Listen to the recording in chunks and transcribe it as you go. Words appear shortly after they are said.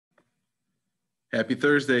Happy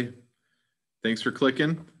Thursday. Thanks for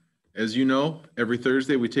clicking. As you know, every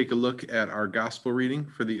Thursday we take a look at our gospel reading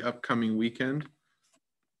for the upcoming weekend.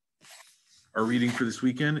 Our reading for this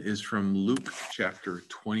weekend is from Luke chapter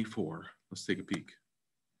 24. Let's take a peek.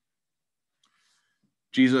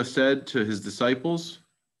 Jesus said to his disciples,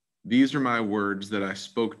 "These are my words that I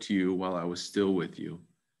spoke to you while I was still with you,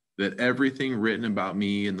 that everything written about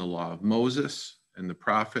me in the law of Moses and the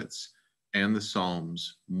prophets and the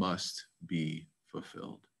Psalms must be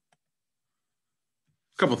fulfilled."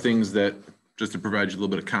 A couple things that, just to provide you a little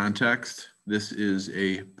bit of context, this is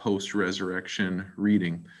a post-resurrection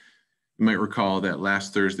reading. You might recall that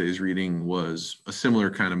last Thursday's reading was a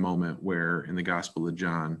similar kind of moment where in the Gospel of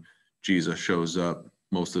John, Jesus shows up,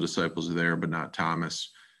 most of the disciples are there, but not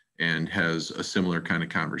Thomas, and has a similar kind of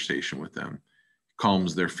conversation with them,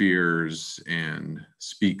 calms their fears and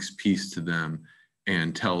speaks peace to them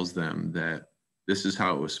and tells them that this is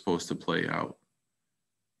how it was supposed to play out.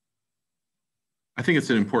 I think it's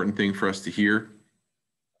an important thing for us to hear.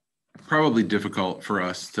 Probably difficult for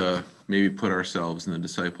us to maybe put ourselves in the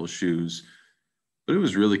disciples' shoes, but it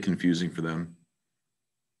was really confusing for them.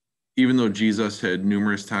 Even though Jesus had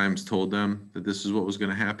numerous times told them that this is what was going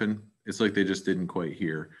to happen, it's like they just didn't quite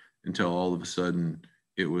hear until all of a sudden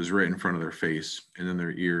it was right in front of their face, and then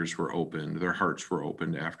their ears were opened, their hearts were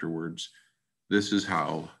opened afterwards. This is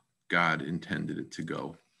how God intended it to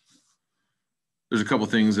go. There's a couple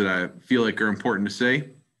things that I feel like are important to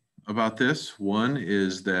say about this. One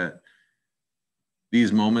is that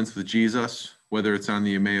these moments with Jesus, whether it's on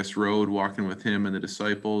the Emmaus Road, walking with him and the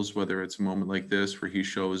disciples, whether it's a moment like this where he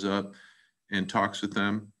shows up and talks with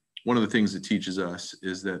them, one of the things it teaches us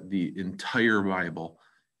is that the entire Bible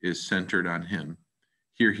is centered on him.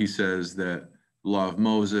 Here he says that the law of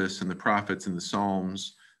Moses and the prophets and the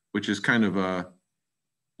Psalms, which is kind of a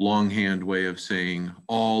longhand way of saying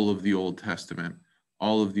all of the Old Testament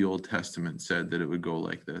said that it would go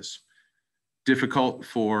like this. Difficult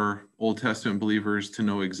for Old Testament believers to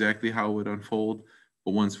know exactly how it would unfold,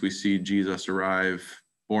 but once we see Jesus arrive,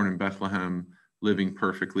 born in Bethlehem, living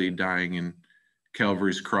perfectly, dying in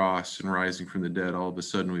Calvary's cross and rising from the dead, all of a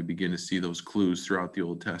sudden we begin to see those clues throughout the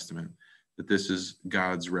Old Testament that this is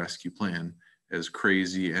God's rescue plan, as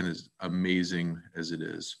crazy and as amazing as it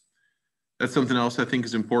is. That's something else I think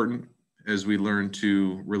is important as we learn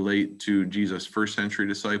to relate to Jesus' first century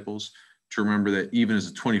disciples, to remember that even as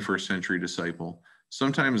a 21st century disciple,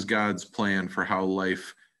 sometimes God's plan for how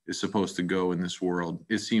life is supposed to go in this world,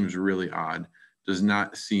 it seems really odd, does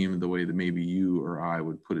not seem the way that maybe you or I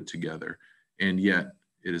would put it together. And yet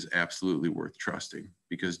it is absolutely worth trusting,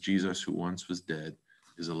 because Jesus, who once was dead,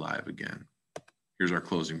 is alive again. Here's our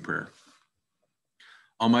closing prayer.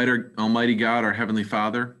 Almighty God, our Heavenly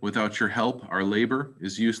Father, without your help, our labor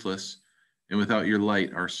is useless, and without your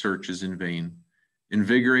light, our search is in vain.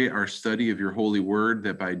 Invigorate our study of your holy word,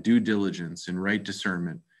 that by due diligence and right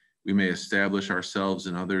discernment, we may establish ourselves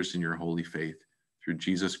and others in your holy faith. Through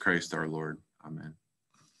Jesus Christ our Lord. Amen.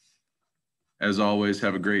 As always,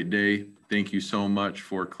 have a great day. Thank you so much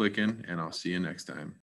for clicking, and I'll see you next time.